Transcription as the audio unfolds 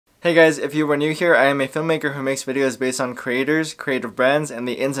Hey guys, if you are new here, I am a filmmaker who makes videos based on creators, creative brands, and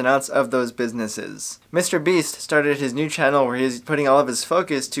the ins and outs of those businesses. MrBeast started his new channel where he's putting all of his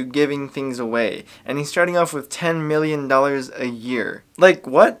focus to giving things away, and he's starting off with $10 million a year. Like,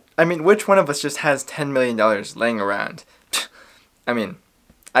 what? I mean, which one of us just has $10 million laying around? I mean,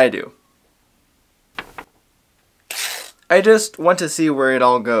 I do. I just want to see where it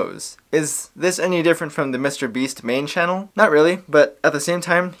all goes. Is this any different from the MrBeast main channel? Not really, but at the same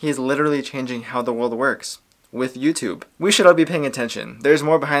time, he's literally changing how the world works. With YouTube. We should all be paying attention. There's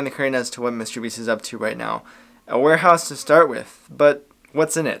more behind the curtain as to what MrBeast is up to right now. A warehouse to start with, but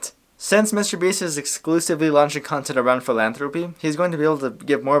what's in it? Since MrBeast is exclusively launching content around philanthropy, he's going to be able to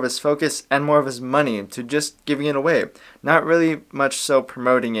give more of his focus and more of his money to just giving it away. Not really much so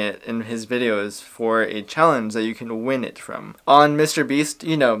promoting it in his videos for a challenge that you can win it from. On MrBeast,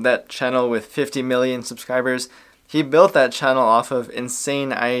 you know, that channel with 50 million subscribers, he built that channel off of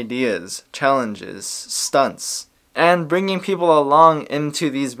insane ideas, challenges, stunts, and bringing people along into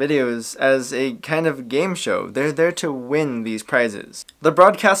these videos as a kind of game show. They're there to win these prizes. The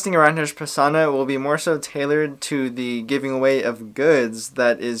broadcasting around his persona will be more so tailored to the giving away of goods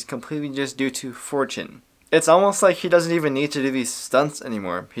that is completely just due to fortune. It's almost like he doesn't even need to do these stunts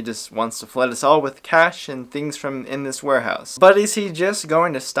anymore. He just wants to flood us all with cash and things from in this warehouse. But is he just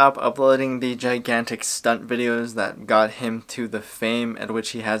going to stop uploading the gigantic stunt videos that got him to the fame at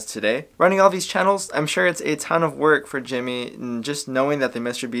which he has today? Running all these channels, I'm sure it's a ton of work for Jimmy, and just knowing that the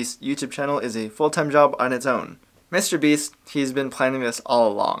MrBeast YouTube channel is a full-time job on its own. MrBeast, he's been planning this all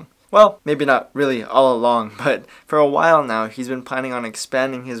along. Well, maybe not really all along, but for a while now, he's been planning on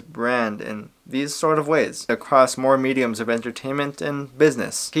expanding his brand in these sort of ways, across more mediums of entertainment and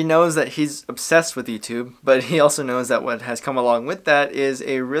business. He knows that he's obsessed with YouTube, but he also knows that what has come along with that is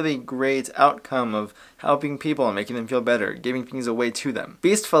a really great outcome of helping people and making them feel better, giving things away to them.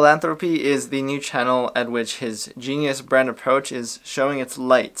 Beast Philanthropy is the new channel at which his genius brand approach is showing its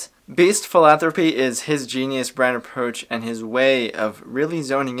light. Beast Philanthropy is his genius brand approach and his way of really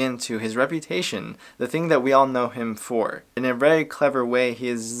zoning into his reputation, the thing that we all know him for. In a very clever way, he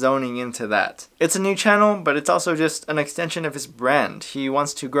is zoning into that. It's a new channel, but it's also just an extension of his brand. He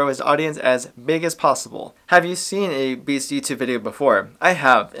wants to grow his audience as big as possible. Have you seen a Beast YouTube video before? I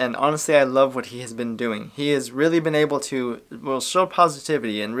have, and honestly I love what he has been doing. He has really been able to, well, show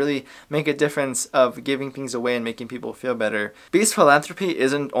positivity and really make a difference of giving things away and making people feel better. Beast Philanthropy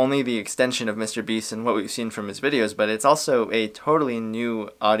isn't only the extension of MrBeast and what we've seen from his videos, but it's also a totally new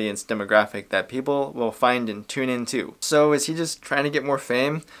audience demographic that people will find and tune into. So is he just trying to get more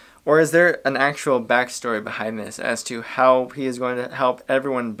fame? Or is there an actual backstory behind this as to how he is going to help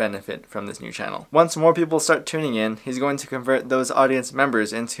everyone benefit from this new channel? Once more people start tuning in, he's going to convert those audience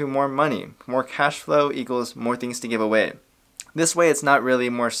members into more money. More cash flow equals more things to give away. This way it's not really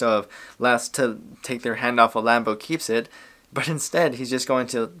more so of last to take their hand off a Lambo keeps it, but instead he's just going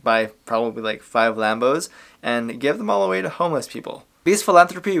to buy probably like 5 Lambos and give them all away to homeless people. Beast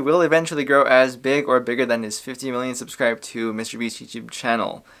Philanthropy will eventually grow as big or bigger than his 50 million subscribed to MrBeast YouTube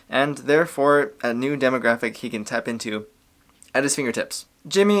channel, and therefore a new demographic he can tap into at his fingertips.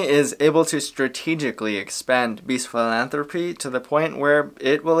 Jimmy is able to strategically expand Beast Philanthropy to the point where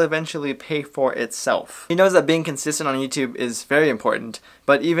it will eventually pay for itself. He knows that being consistent on YouTube is very important,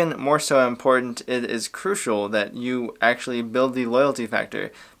 but even more so important, it is crucial that you actually build the loyalty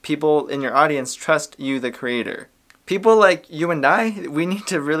factor. People in your audience trust you, the creator. People like you and I, we need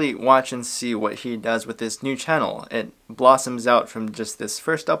to really watch and see what he does with this new channel. It blossoms out from just this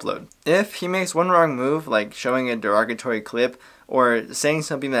first upload. If he makes one wrong move, like showing a derogatory clip or saying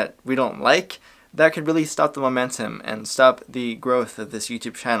something that we don't like, that could really stop the momentum and stop the growth of this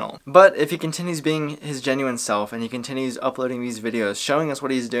YouTube channel. But if he continues being his genuine self and he continues uploading these videos, showing us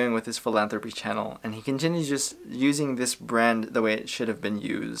what he's doing with his philanthropy channel, and he continues just using this brand the way it should have been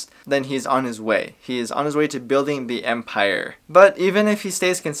used, then he's on his way. He is on his way to building the empire. But even if he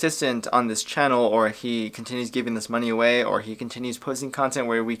stays consistent on this channel, or he continues giving this money away, or he continues posting content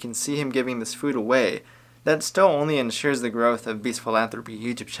where we can see him giving this food away, that still only ensures the growth of Beast Philanthropy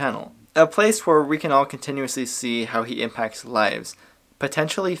YouTube channel. A place where we can all continuously see how he impacts lives,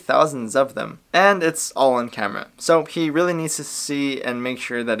 potentially thousands of them, and it's all on camera. So he really needs to see and make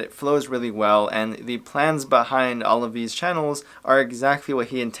sure that it flows really well, and the plans behind all of these channels are exactly what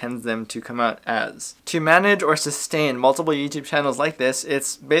he intends them to come out as. To manage or sustain multiple YouTube channels like this,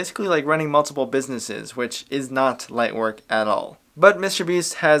 it's basically like running multiple businesses, which is not light work at all. But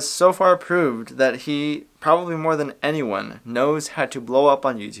MrBeast has so far proved that he, probably more than anyone, knows how to blow up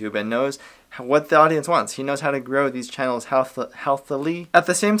on YouTube and knows what the audience wants. He knows how to grow these channels healthily. At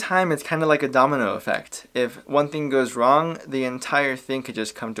the same time, it's kind of like a domino effect. If one thing goes wrong, the entire thing could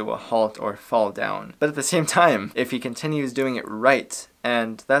just come to a halt or fall down. But at the same time, if he continues doing it right,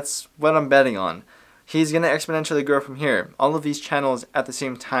 and that's what I'm betting on, he's going to exponentially grow from here. All of these channels at the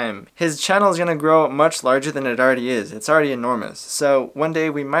same time. His channel is going to grow much larger than it already is. It's already enormous. So one day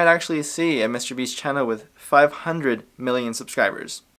we might actually see a MrBeast channel with 500 million subscribers.